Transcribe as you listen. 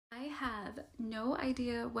have no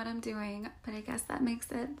idea what I'm doing, but I guess that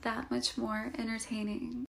makes it that much more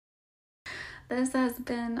entertaining. This has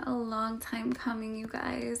been a long time coming, you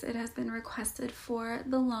guys. It has been requested for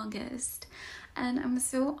the longest, and I'm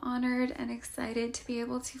so honored and excited to be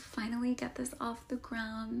able to finally get this off the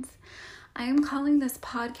ground. I am calling this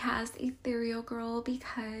podcast Ethereal Girl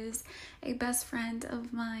because a best friend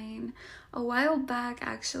of mine a while back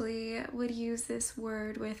actually would use this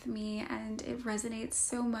word with me, and it resonates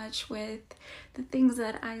so much with the things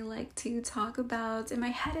that I like to talk about. And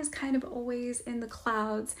my head is kind of always in the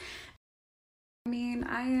clouds.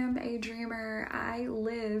 I am a dreamer. I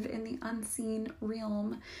live in the unseen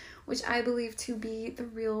realm, which I believe to be the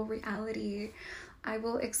real reality. I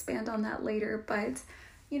will expand on that later, but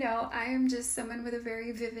I am just someone with a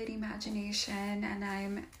very vivid imagination, and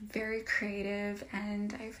I'm very creative,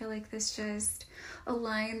 and I feel like this just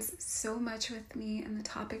aligns so much with me and the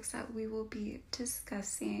topics that we will be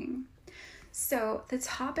discussing. So the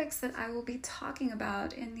topics that I will be talking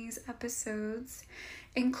about in these episodes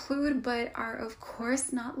include, but are of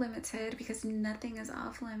course not limited, because nothing is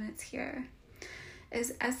off limits here,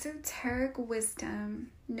 is esoteric wisdom,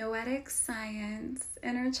 noetic science,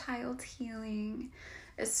 inner child healing,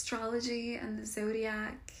 astrology, and the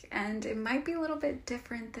zodiac. And it might be a little bit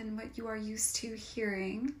different than what you are used to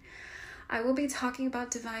hearing. I will be talking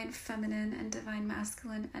about divine feminine and divine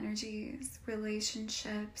masculine energies,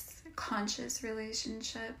 relationships, conscious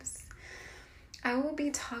relationships. I will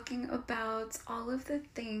be talking about all of the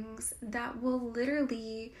things that will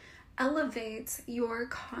literally elevate your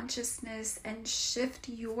consciousness and shift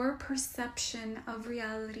your perception of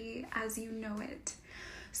reality as you know it.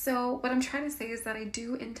 So what I'm trying to say is that I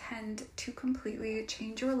do intend to completely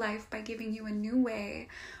change your life by giving you a new way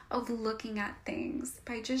of looking at things,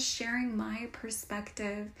 by just sharing my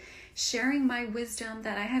perspective, sharing my wisdom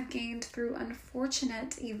that I have gained through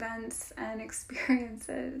unfortunate events and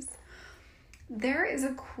experiences. There is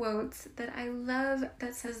a quote that I love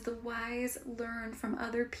that says, "The wise learn from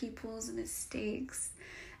other people's mistakes."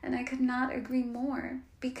 And I could not agree more,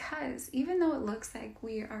 because even though it looks like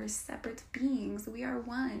we are separate beings, we are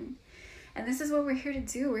one. And this is what we're here to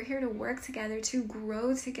do. We're here to work together, to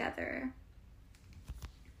grow together.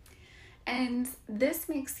 And this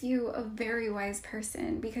makes you a very wise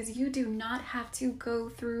person, because you do not have to go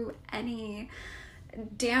through any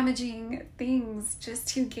damaging things just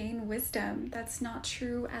to gain wisdom. That's not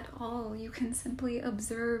true at all. You can simply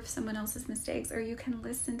observe someone else's mistakes, or you can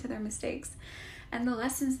listen to their mistakes and the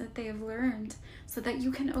lessons that they have learned, so that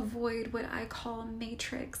you can avoid what I call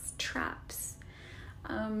matrix traps.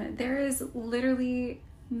 There is literally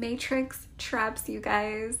matrix traps, you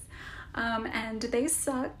guys, and they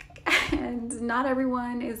suck, and not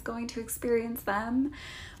everyone is going to experience them,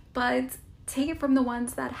 but take it from the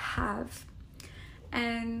ones that have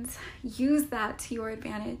and use that to your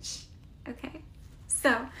advantage. Okay,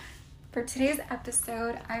 so for today's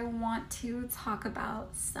episode, I want to talk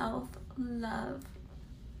about self-love.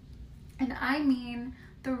 And I mean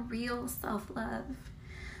the real self-love,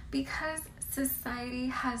 because society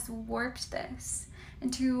has warped this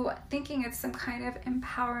into thinking it's some kind of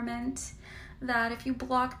empowerment, that if you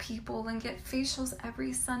block people and get facials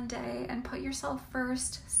every Sunday and put yourself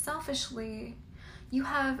first selfishly, you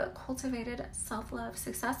have cultivated self-love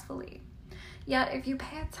successfully. Yet if you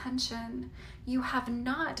pay attention, you have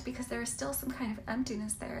not, because there is still some kind of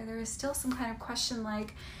emptiness there. There is still some kind of question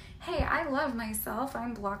like, hey, I love myself.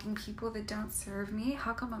 I'm blocking people that don't serve me.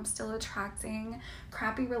 How come I'm still attracting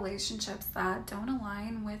crappy relationships that don't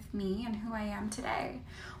align with me and who I am today?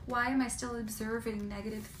 Why am I still observing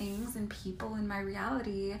negative things and people in my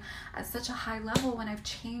reality at such a high level when I've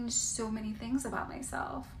changed so many things about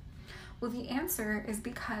myself? Well, the answer is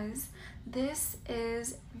because this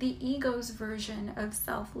is the ego's version of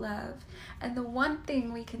self-love. And the one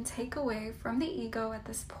thing we can take away from the ego at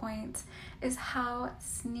this point is how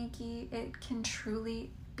sneaky it can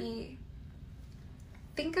truly be.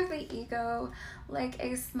 Think of the ego like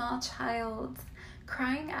a small child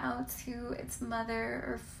crying out to its mother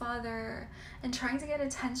or father and trying to get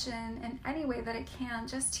attention in any way that it can,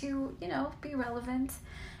 just to, be relevant,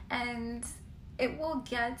 and it will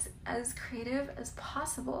get as creative as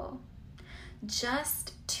possible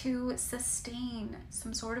just to sustain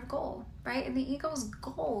some sort of goal, right? And the ego's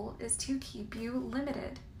goal is to keep you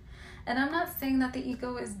limited. And I'm not saying that the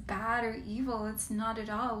ego is bad or evil. It's not at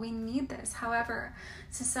all. We need this. However,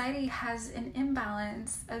 society has an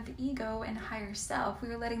imbalance of ego and higher self. We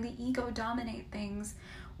are letting the ego dominate things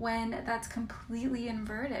when that's completely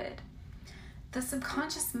inverted. The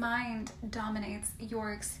subconscious mind dominates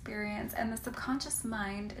your experience, and the subconscious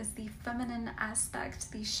mind is the feminine aspect,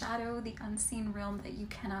 the shadow, the unseen realm that you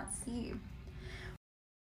cannot see.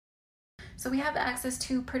 So we have access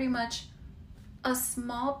to pretty much a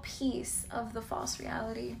small piece of the false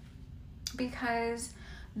reality, because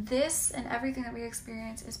this and everything that we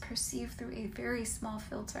experience is perceived through a very small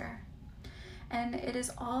filter. And it is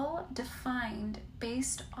all defined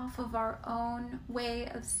based off of our own way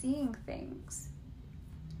of seeing things.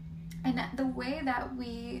 And the way that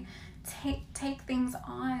we take things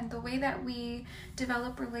on, the way that we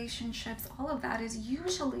develop relationships, all of that is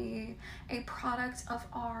usually a product of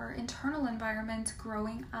our internal environment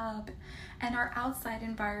growing up and our outside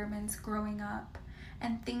environments growing up,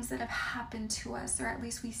 and things that have happened to us, or at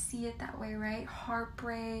least we see it that way, right?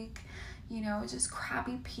 Heartbreak, just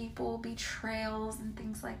crappy people, betrayals, and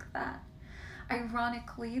things like that.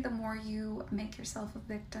 Ironically, the more you make yourself a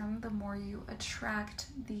victim, the more you attract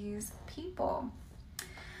these people.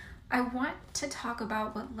 I want to talk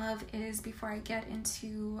about what love is before I get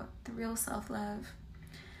into the real self-love.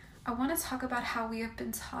 I want to talk about how we have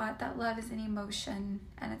been taught that love is an emotion,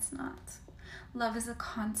 and it's not. Love is a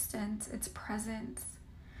constant, it's present.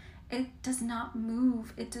 It does not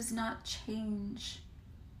move, it does not change.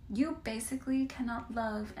 You basically cannot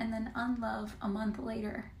love and then unlove a month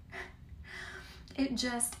later. It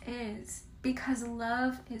just is, because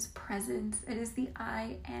love is presence. It is the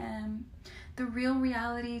I am, the real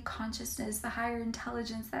reality, consciousness, the higher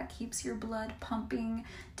intelligence that keeps your blood pumping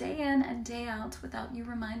day in and day out without you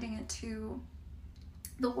reminding it to.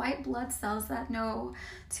 The white blood cells that know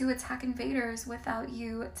to attack invaders without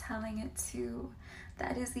you telling it to.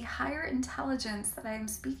 That is the higher intelligence that I am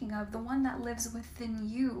speaking of, the one that lives within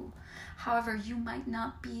you. However, you might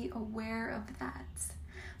not be aware of that.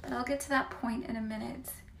 But I'll get to that point in a minute.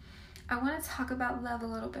 I want to talk about love a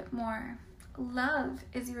little bit more. Love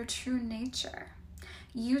is your true nature.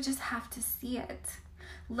 You just have to see it.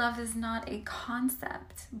 Love is not a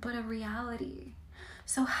concept, but a reality.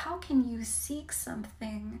 So how can you seek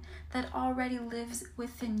something that already lives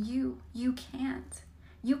within you? You can't.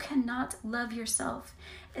 You cannot love yourself,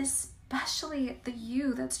 especially the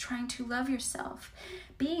you that's trying to love yourself,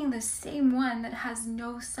 being the same one that has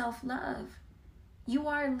no self-love. You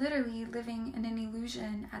are literally living in an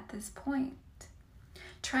illusion at this point.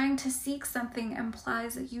 Trying to seek something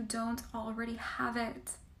implies that you don't already have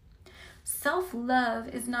it. Self-love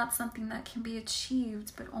is not something that can be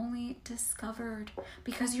achieved, but only discovered,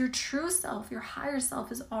 because your true self, your higher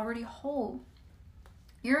self, is already whole.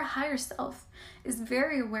 Your higher self is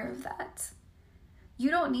very aware of that.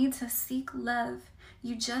 You don't need to seek love.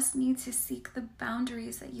 You just need to seek the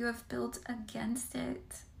boundaries that you have built against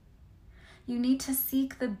it. You need to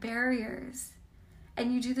seek the barriers,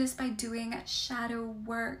 and you do this by doing shadow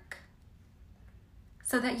work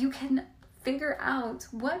so that you can figure out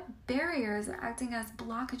what barriers are acting as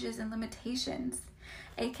blockages and limitations,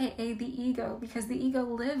 aka the ego, because the ego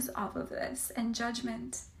lives off of this and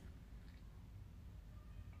judgment.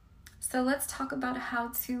 So let's talk about how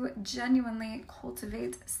to genuinely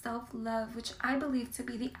cultivate self-love, which I believe to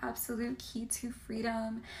be the absolute key to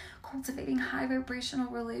freedom, cultivating high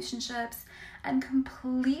vibrational relationships, and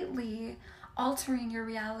completely altering your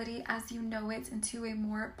reality as you know it into a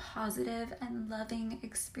more positive and loving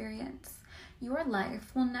experience. Your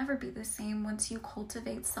life will never be the same once you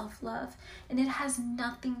cultivate self-love, and it has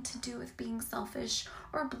nothing to do with being selfish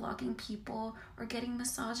or blocking people or getting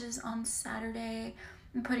massages on Saturday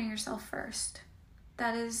and putting yourself first.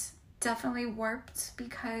 That is definitely warped,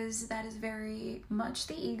 because that is very much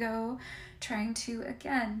the ego trying to,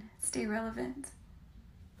 again, stay relevant.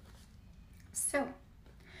 So,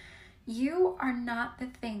 you are not the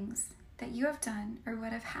things that you have done or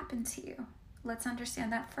what have happened to you. Let's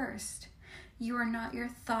understand that first. You are not your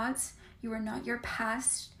thoughts. You are not your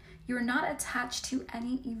past. You are not attached to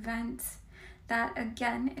any event. That,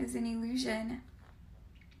 again, is an illusion.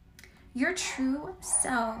 Your true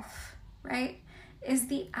self, right, is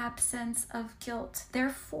the absence of guilt.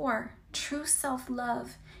 Therefore, true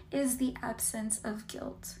self-love is the absence of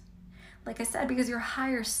guilt. Like I said, because your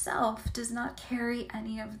higher self does not carry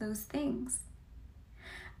any of those things.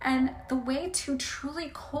 And the way to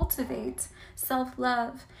truly cultivate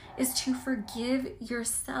self-love is to forgive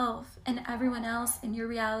yourself and everyone else in your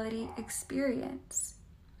reality experience.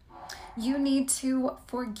 You need to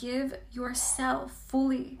forgive yourself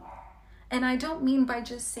fully. And I don't mean by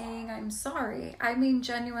just saying I'm sorry. I mean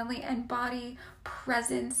genuinely embody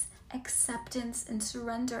presence, acceptance, and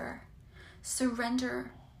surrender.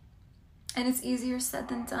 Surrender. And it's easier said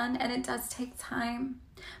than done, and it does take time,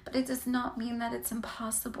 but it does not mean that it's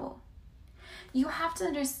impossible. You have to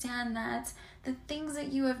understand that the things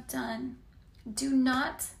that you have done do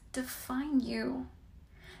not define you.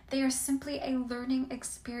 They are simply a learning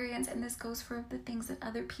experience, and this goes for the things that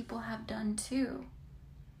other people have done too.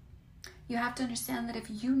 You have to understand that if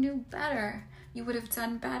you knew better, you would have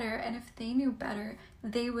done better, and if they knew better,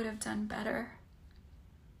 they would have done better.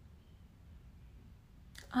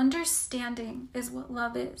 Understanding is what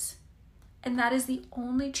love is, and that is the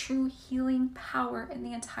only true healing power in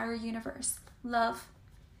the entire universe. Love.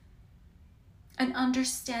 And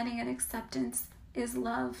understanding and acceptance is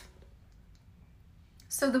love.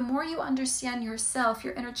 So the more you understand yourself,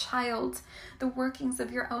 your inner child, the workings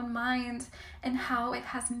of your own mind, and how it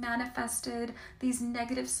has manifested these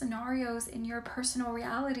negative scenarios in your personal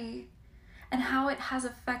reality, and how it has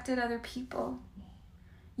affected other people,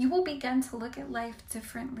 you will begin to look at life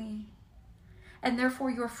differently. And therefore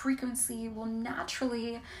your frequency will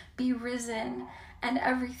naturally be risen, and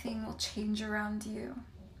everything will change around you.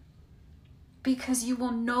 Because you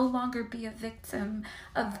will no longer be a victim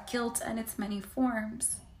of guilt and its many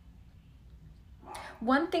forms.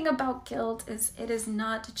 One thing about guilt is it is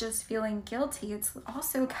not just feeling guilty, it's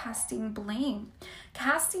also casting blame.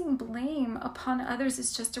 Casting blame upon others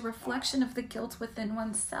is just a reflection of the guilt within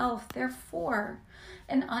oneself, therefore,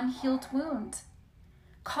 an unhealed wound.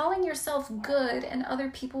 Calling yourself good and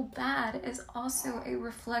other people bad is also a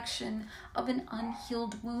reflection of an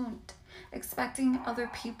unhealed wound. Expecting other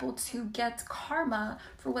people to get karma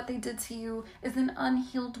for what they did to you is an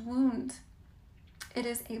unhealed wound. It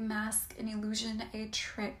is a mask, an illusion, a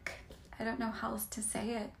trick. I don't know how else to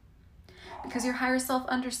say it. Because your higher self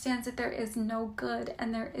understands that there is no good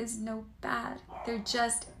and there is no bad. There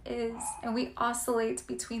just is. And we oscillate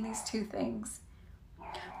between these two things.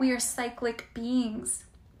 We are cyclic beings.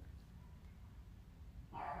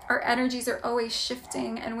 Our energies are always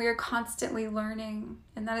shifting, and we are constantly learning,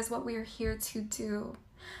 and that is what we are here to do.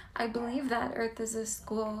 I believe that Earth is a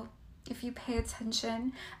school. If you pay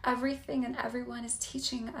attention, everything and everyone is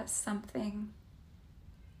teaching us something.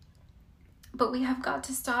 But we have got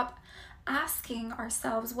to stop asking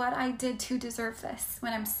ourselves what I did to deserve this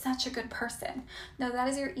when I'm such a good person. No, that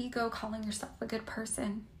is your ego calling yourself a good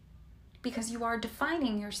person, because you are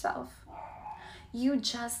defining yourself. You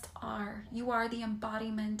just are. You are the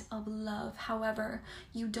embodiment of love. However,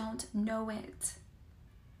 you don't know it.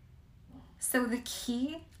 So the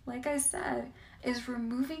key, like I said, is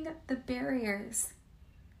removing the barriers.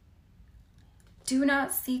 Do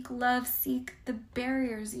not seek love, seek the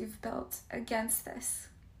barriers you've built against this.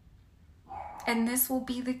 And this will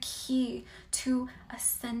be the key to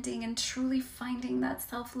ascending and truly finding that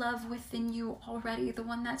self-love within you already, the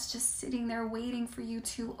one that's just sitting there waiting for you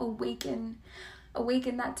to awaken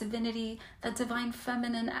that divinity, that divine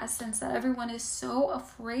feminine essence that everyone is so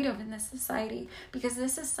afraid of in this society, because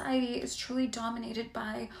this society is truly dominated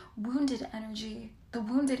by wounded energy, the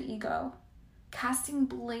wounded ego, casting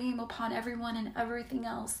blame upon everyone and everything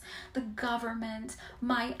else, the government,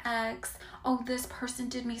 my ex, oh, this person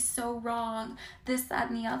did me so wrong, this, that,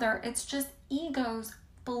 and the other. It's just egos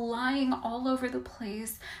flying all over the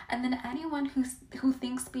place, and then anyone who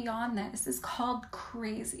thinks beyond this is called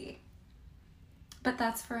crazy. But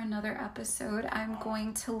that's for another episode. I'm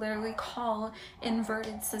going to literally call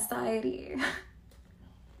inverted society.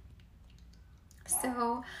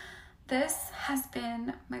 So this has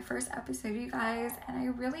been my first episode, you guys, and I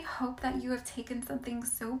really hope that you have taken something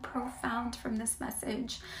so profound from this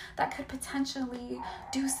message that could potentially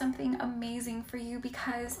do something amazing for you,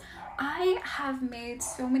 because I have made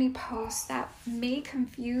so many posts that may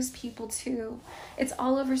confuse people too. It's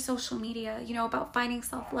all over social media, about finding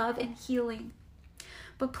self-love and healing.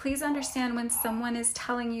 But please understand, when someone is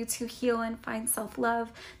telling you to heal and find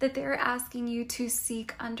self-love, that they're asking you to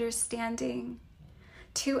seek understanding,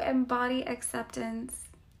 to embody acceptance,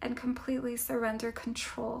 and completely surrender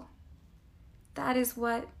control. That is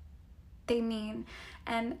what they mean.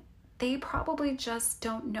 And they probably just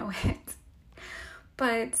don't know it.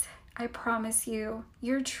 But I promise you,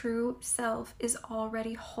 your true self is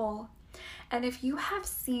already whole. And if you have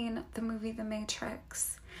seen the movie The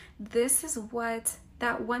Matrix, this is what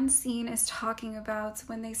that one scene is talking about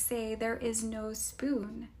when they say there is no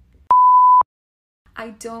spoon. I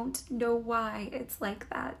don't know why it's like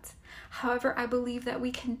that. However, I believe that we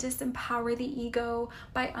can disempower the ego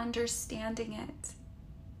by understanding it.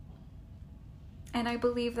 And I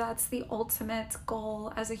believe that's the ultimate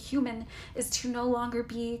goal as a human, is to no longer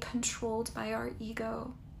be controlled by our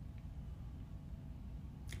ego.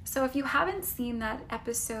 So if you haven't seen that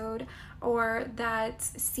episode or that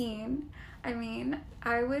scene,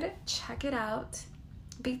 I would check it out.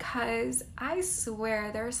 because I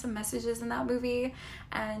swear there are some messages in that movie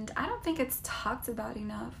and I don't think it's talked about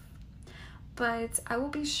enough. But I will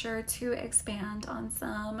be sure to expand on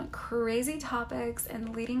some crazy topics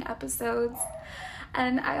in leading episodes.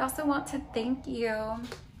 And I also want to thank you,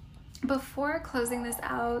 before closing this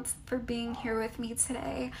out, for being here with me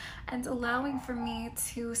today and allowing for me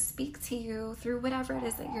to speak to you through whatever it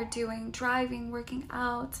is that you're doing, driving, working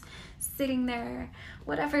out, sitting there,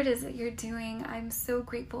 whatever it is that you're doing. I'm so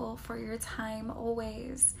grateful for your time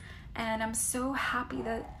always. And I'm so happy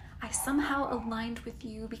that I somehow aligned with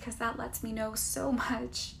you, because that lets me know so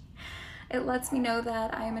much. It lets me know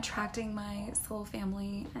that I am attracting my soul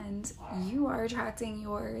family and you are attracting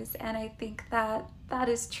yours. And I think that that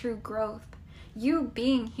is true growth. You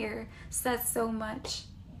being here says so much,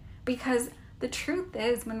 because the truth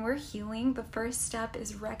is, when we're healing, the first step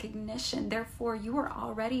is recognition. Therefore, you are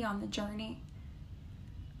already on the journey.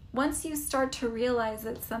 Once you start to realize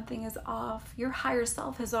that something is off, your higher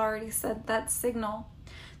self has already sent that signal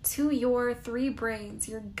to your three brains,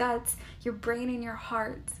 your gut, your brain, and your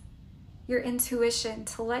heart, your intuition,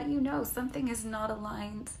 to let you know something is not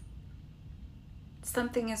aligned.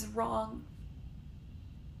 Something is wrong.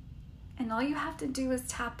 And all you have to do is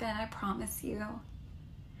tap in, I promise you.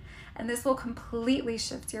 And this will completely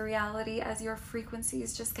shift your reality as your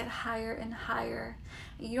frequencies just get higher and higher.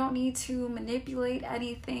 You don't need to manipulate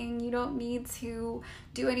anything. You don't need to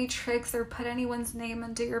do any tricks or put anyone's name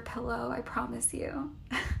under your pillow, I promise you.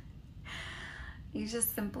 You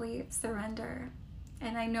just simply surrender.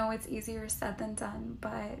 And I know it's easier said than done,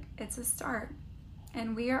 but it's a start.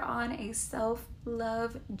 And we are on a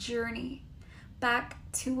self-love journey back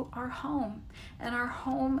to our home. And our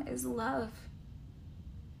home is love.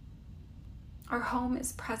 Our home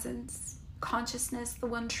is presence, consciousness, the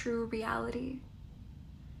one true reality.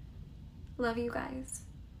 Love you guys.